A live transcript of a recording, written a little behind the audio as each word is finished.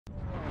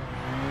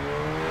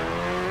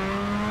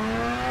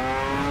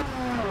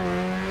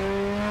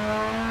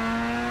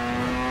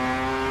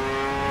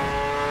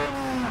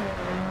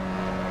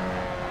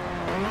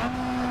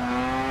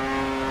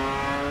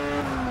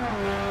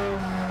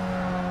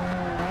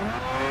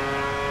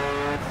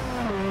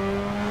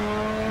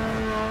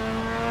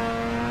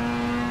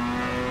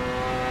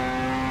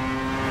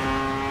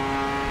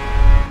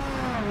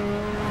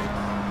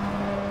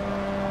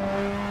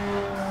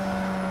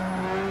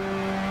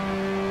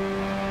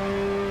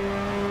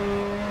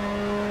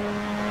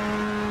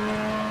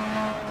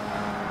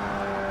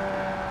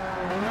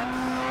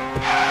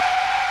So,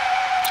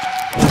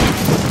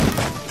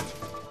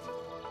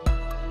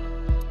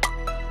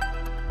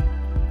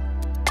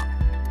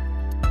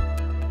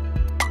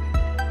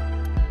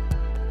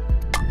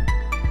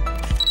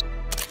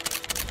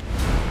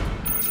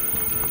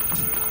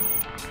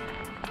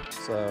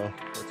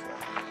 what's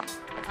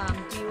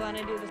that? Do you want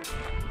to do this?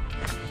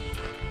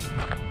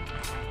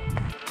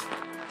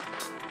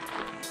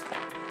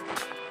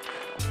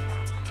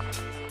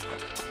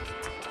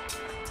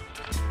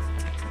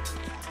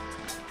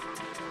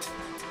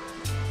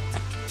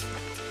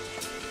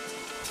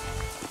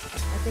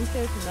 I think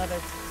there's another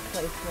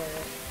place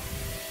where...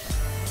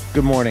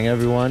 Good morning,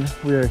 everyone.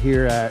 We are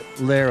here at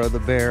Lair of the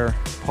Bear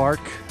Park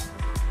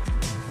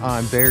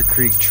on Bear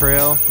Creek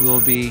Trail. We will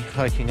be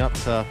hiking up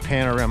to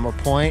Panorama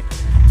Point.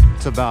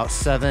 It's about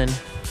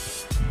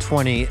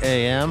 7:20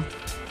 a.m.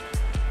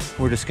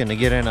 We're just gonna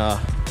get in a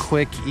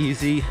quick,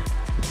 easy,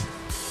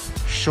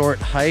 short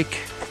hike.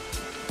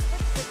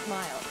 6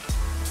 miles.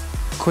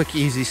 Quick,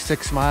 easy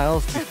 6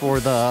 miles before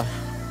the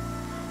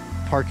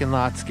parking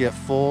lots get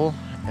full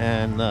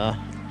and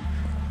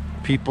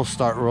people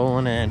start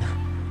rolling in.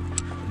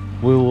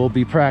 We will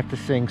be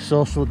practicing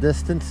social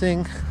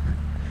distancing.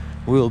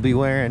 We will be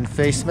wearing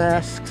face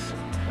masks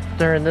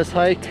during this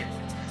hike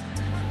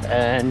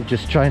and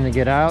just trying to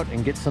get out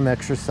and get some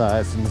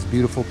exercise in this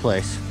beautiful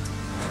place.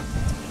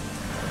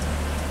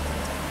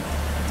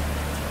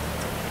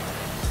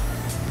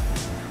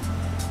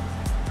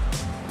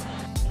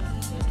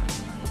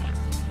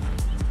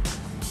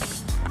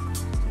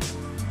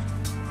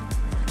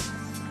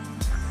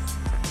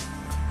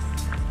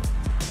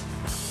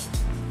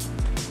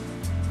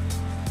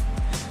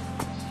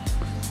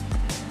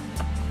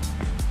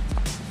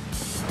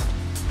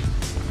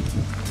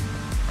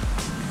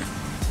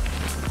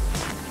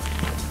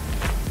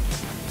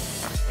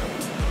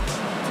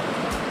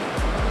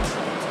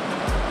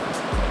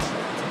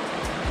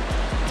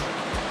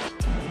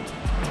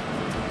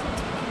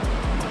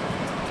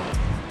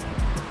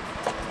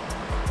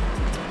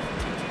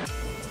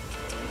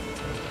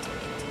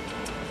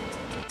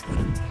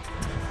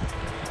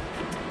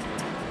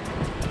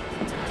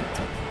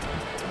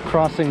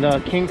 Crossing the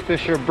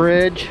Kingfisher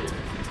Bridge.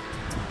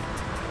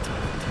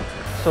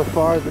 So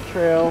far the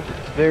trail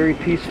very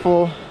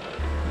peaceful.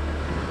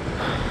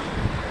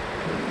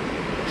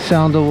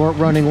 Sound of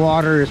running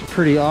water is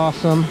pretty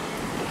awesome.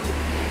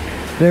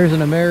 There's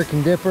an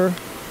American Dipper.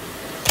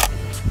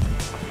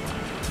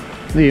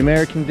 The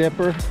American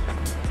Dipper,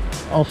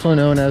 also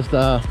known as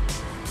the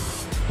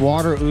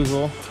water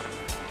ouzel,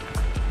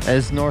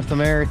 as North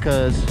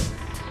America's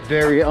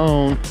very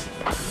own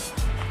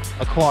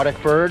aquatic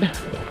bird.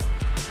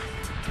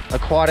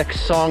 Aquatic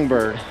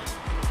songbird.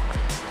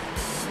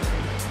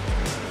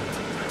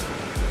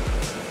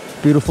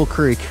 Beautiful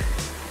creek.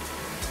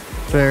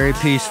 Very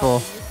peaceful.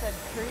 You said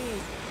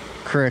creek.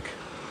 Creek.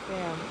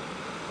 Damn.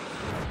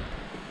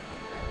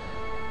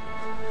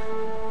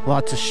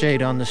 Lots of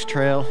shade on this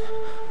trail.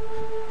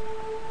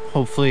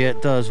 Hopefully it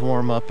does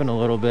warm up in a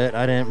little bit.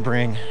 I didn't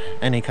bring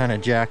any kind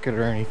of jacket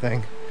or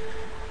anything.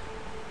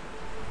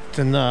 It's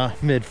in the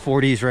mid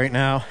 40s right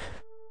now.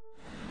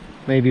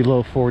 Maybe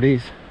low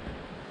 40s.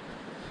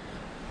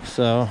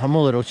 So I'm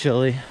a little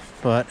chilly,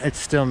 but it's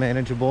still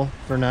manageable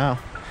for now.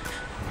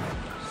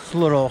 It's a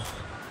little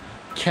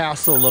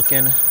castle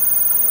looking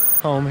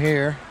home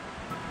here.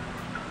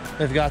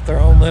 They've got their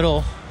own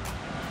little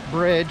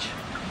bridge.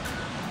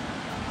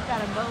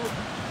 Got a boat.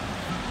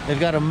 They've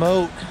got a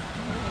moat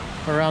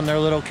around their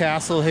little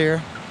castle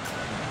here.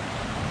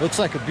 Looks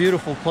like a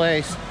beautiful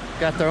place.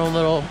 Got their own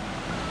little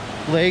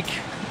lake,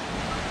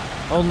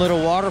 own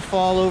little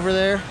waterfall over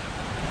there.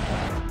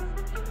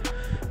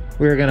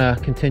 We're gonna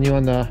continue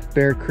on the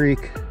Bear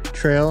Creek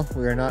Trail.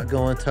 We are not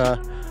going to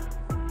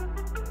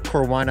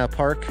Corwina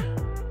Park.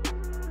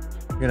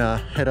 We're gonna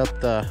head up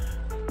the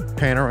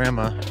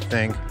Panorama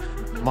thing,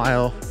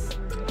 mile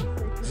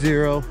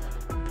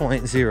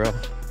 0.0.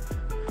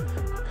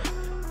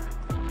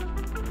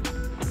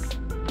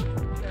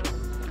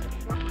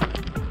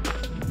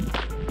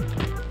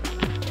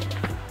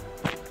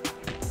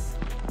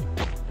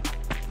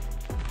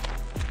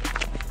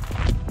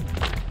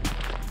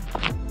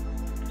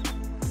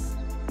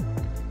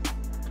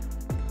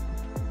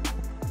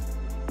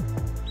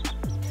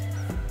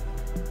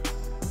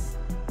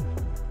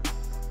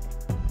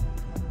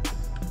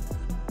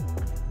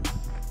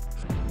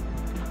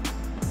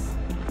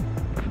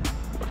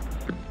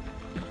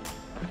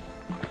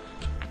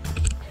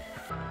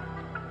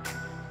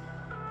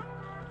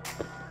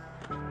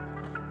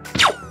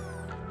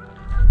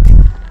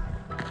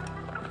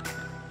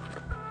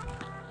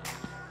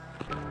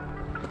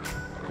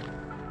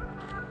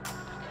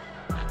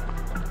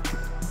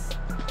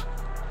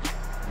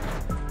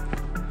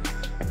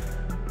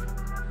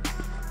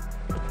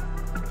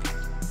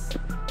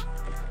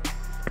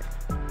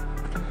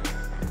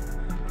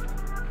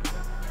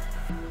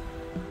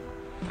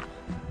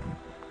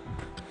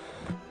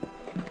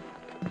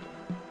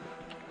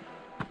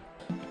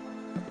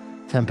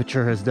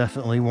 Temperature has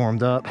definitely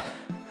warmed up,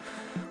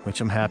 which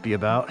I'm happy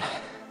about.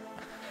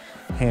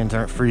 Hands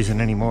aren't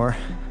freezing anymore.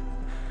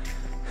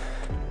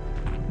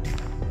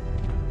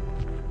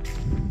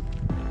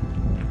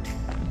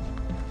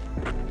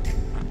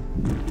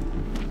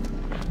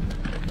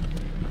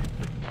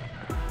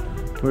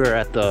 We're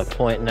at the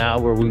point now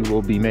where we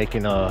will be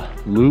making a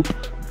loop.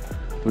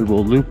 We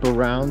will loop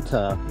around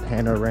to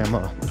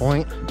Panorama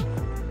Point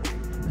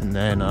and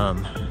then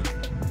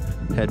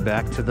head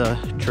back to the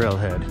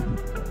trailhead.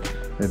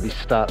 Maybe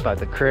stop by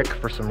the creek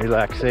for some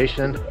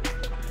relaxation.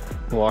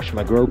 Wash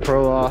my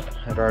GoPro off.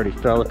 It already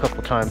fell a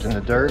couple times in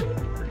the dirt.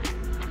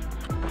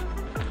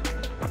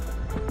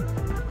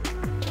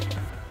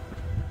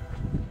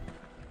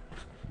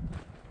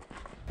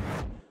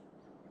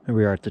 Here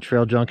we are at the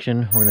trail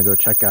junction. We're gonna go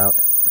check out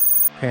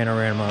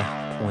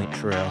Panorama Point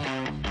Trail.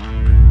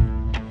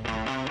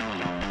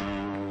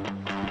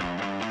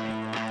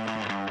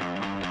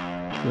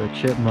 The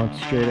chipmunk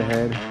straight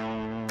ahead.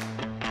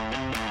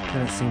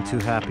 Doesn't seem too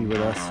happy with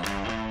us.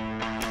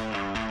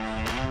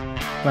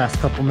 Last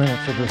couple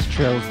minutes of this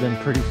trail has been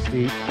pretty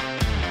steep,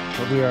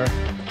 but we are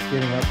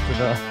getting up to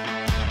the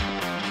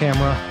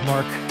camera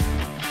mark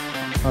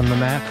on the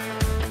map.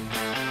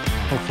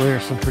 Hopefully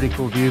there's some pretty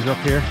cool views up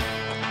here.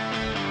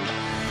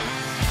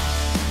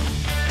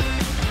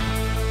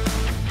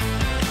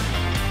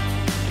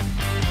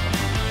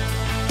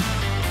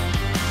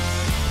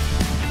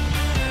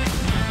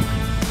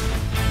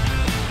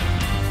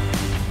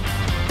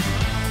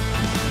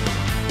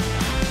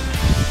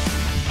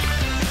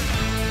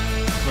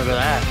 Look at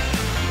that.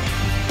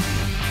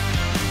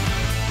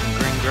 Some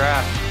green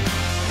grass,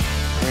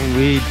 green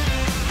weed,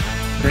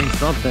 green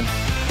something.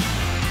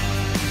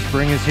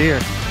 Spring is here.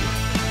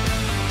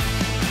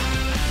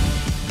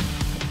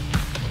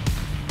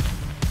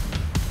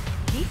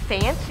 He's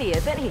fancy,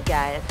 isn't he,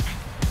 guys?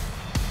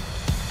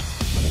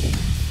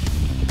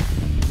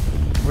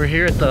 We're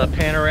here at the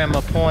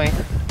Panorama Point.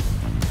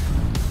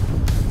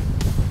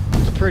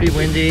 It's pretty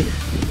windy.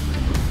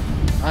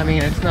 I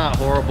mean, it's not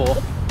horrible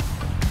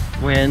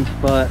wind,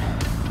 but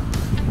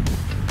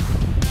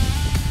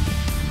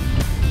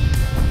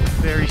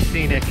very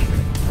scenic.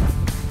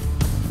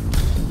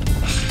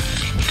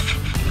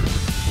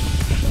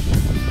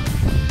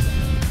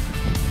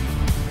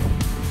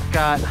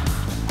 Got a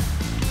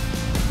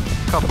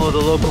couple of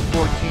the local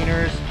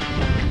 14ers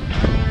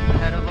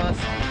ahead of us.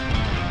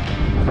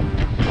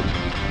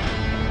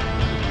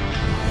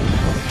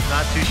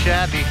 Not too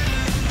shabby.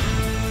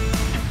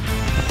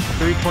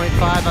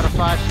 3.5 out of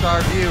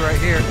 5-star view right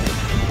here.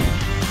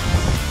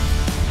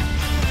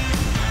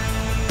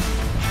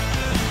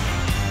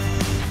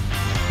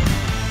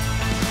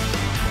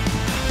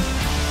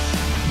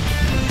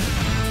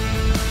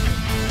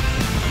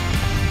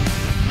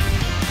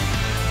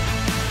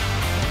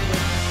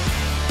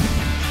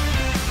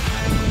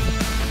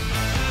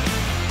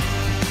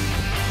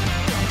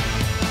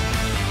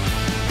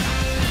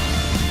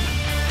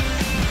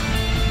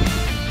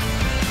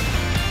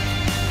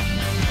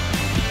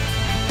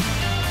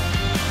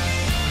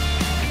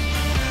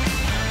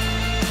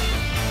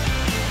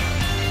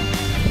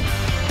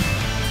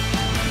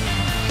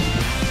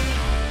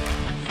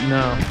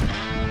 No.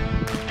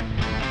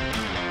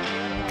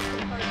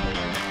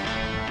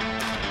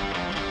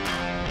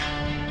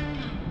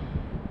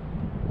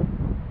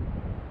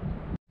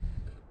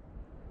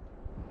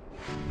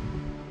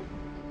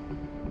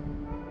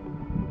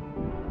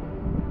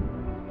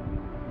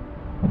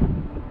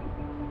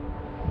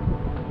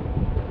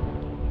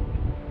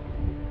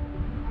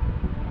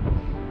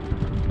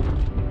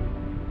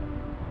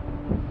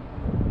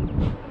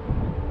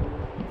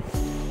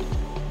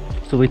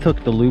 So we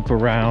took the loop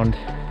around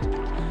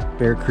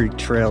Bear Creek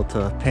Trail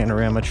to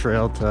Panorama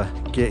Trail to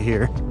get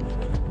here.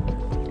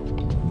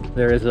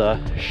 There is a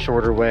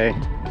shorter way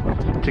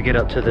to get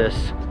up to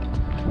this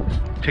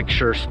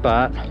picture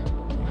spot,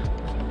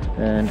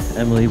 and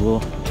Emily will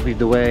lead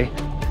the way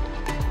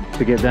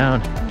to get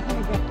down.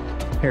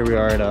 Here we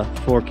are at a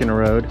fork in a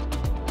road.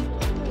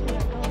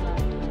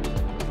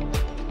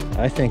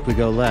 I think we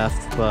go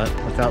left, but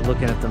without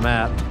looking at the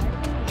map,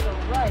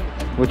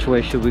 which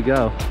way should we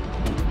go?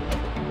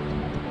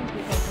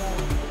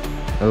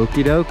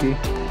 Okie dokie.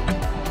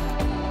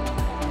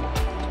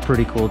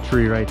 Pretty cool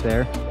tree right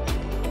there.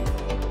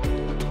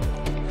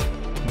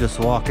 Just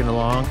walking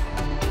along.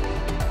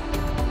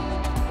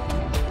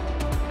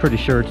 Pretty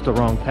sure it's the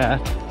wrong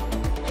path.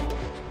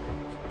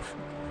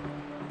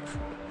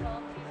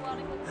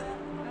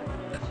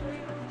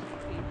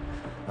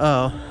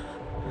 Oh.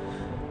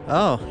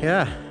 Oh,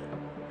 yeah.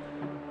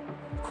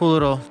 Cool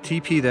little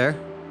teepee there.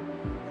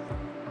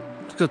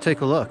 Let's go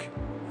take a look.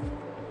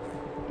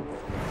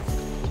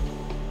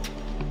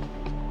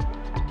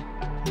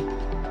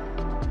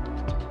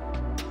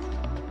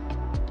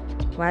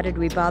 Why did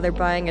we bother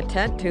buying a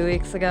tent 2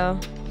 weeks ago?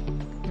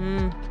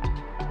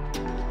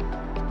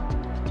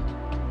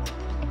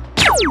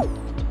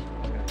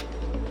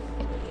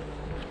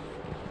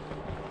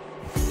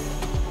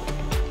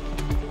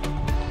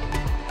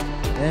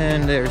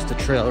 And there's the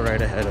trail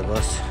right ahead of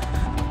us.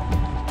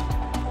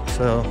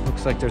 So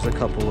looks like there's a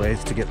couple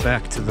ways to get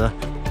back to the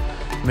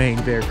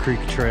main Bear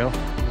Creek Trail.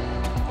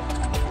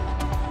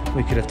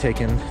 We could have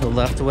taken the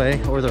left way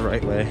or the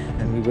right way,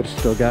 and we would have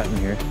still gotten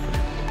here.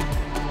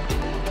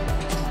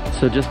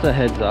 So just a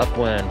heads up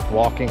when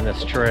walking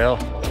this trail,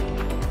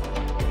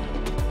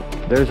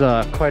 There's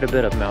quite a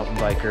bit of mountain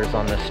bikers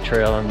on this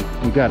trail,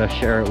 and you gotta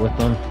share it with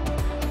them.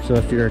 So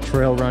if you're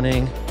trail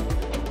running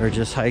or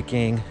just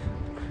hiking,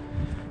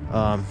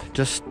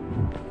 just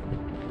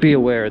be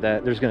aware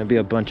that there's gonna be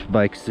a bunch of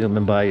bikes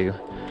zooming by you.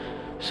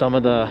 Some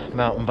of the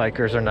mountain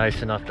bikers are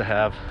nice enough to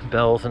have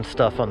bells and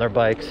stuff on their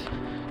bikes,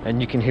 and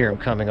you can hear them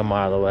coming a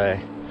mile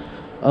away.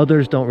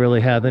 Others don't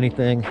really have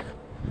anything,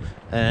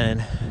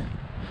 and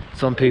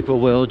some people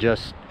will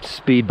just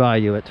speed by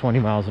you at 20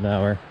 miles an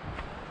hour.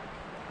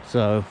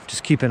 So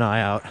just keep an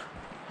eye out,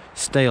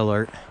 stay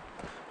alert,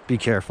 be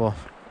careful,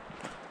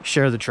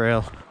 share the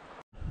trail.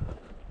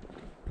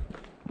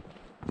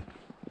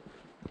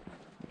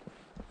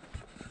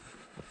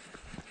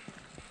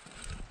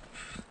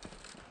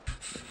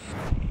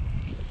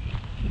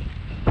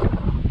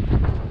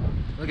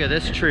 Look at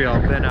this tree all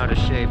bent out of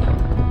shape.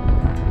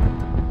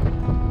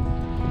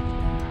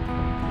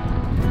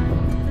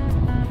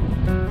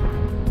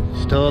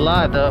 Still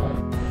alive though.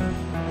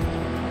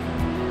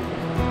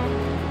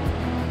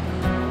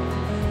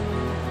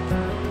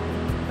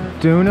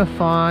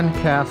 Dunafon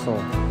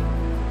Castle.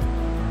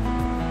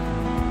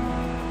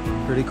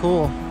 Pretty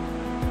cool.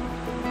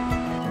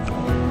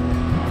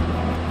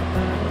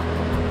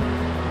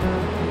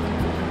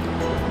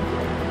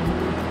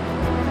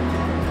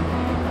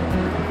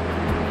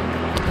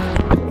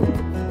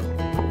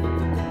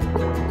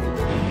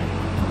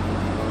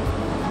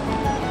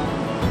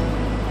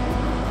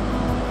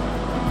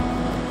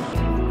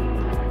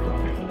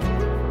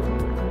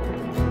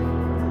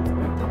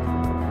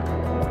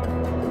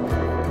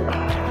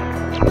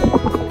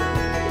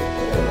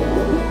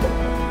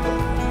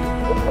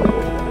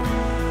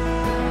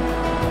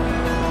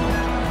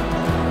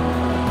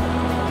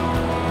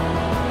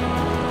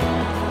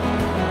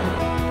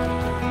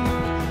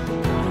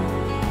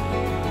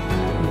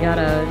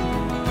 Gotta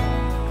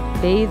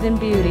bathe in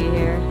beauty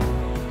here.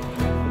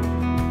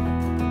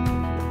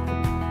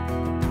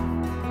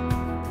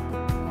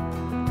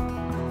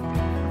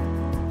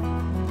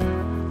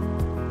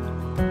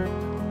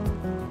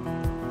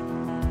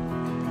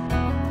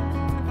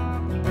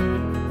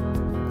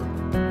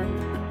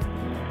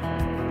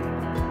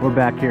 We're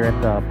back here at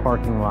the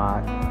parking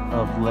lot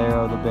of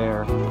Lair the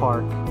Bear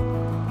Park.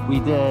 We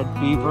did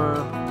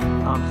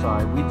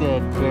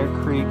Bear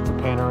Creek to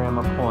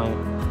Panorama Point.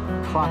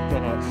 Clocked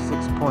in at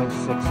 6.6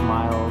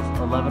 miles,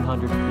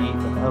 1,100 feet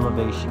of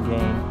elevation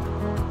gain.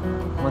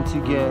 Once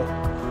you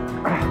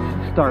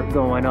start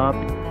going up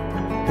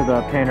to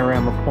the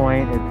Panorama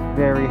Point, it's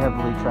very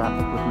heavily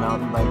trafficked with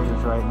mountain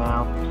bikers right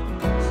now.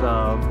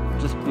 So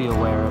just be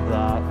aware of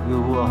that.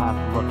 You will have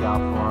to look out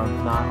for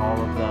them. Not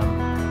all of them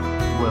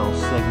will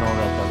signal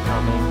that they're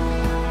coming,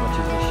 which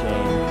is a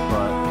shame,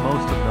 but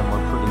most of them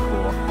were pretty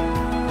cool.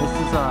 This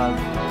is a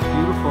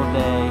beautiful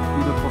day,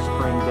 beautiful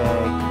spring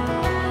day.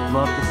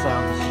 Love the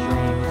sound of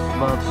streams,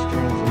 love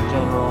streams in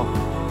general.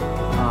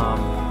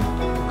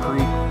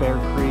 Bear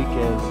Creek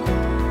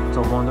it's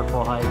a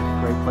wonderful hike,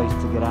 great place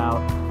to get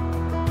out.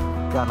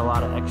 Got a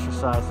lot of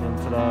exercise in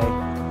today.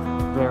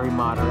 Very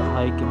moderate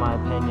hike in my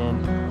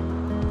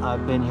opinion.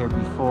 I've been here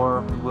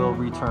before, will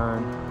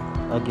return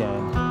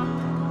again.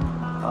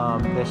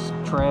 This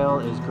trail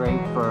is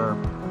great for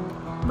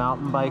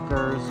mountain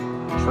bikers,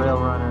 trail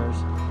runners,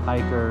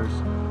 hikers,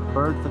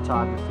 bird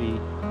photography,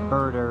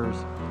 birders,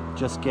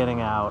 just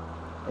getting out.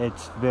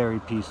 It's very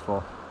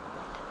peaceful.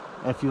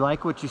 If you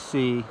like what you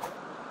see,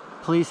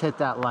 please hit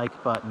that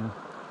like button,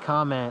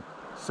 comment,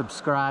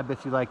 subscribe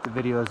if you like the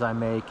videos I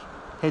make,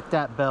 hit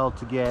that bell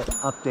to get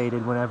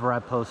updated whenever I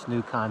post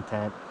new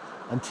content.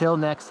 Until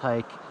next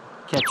hike,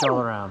 catch y'all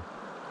around.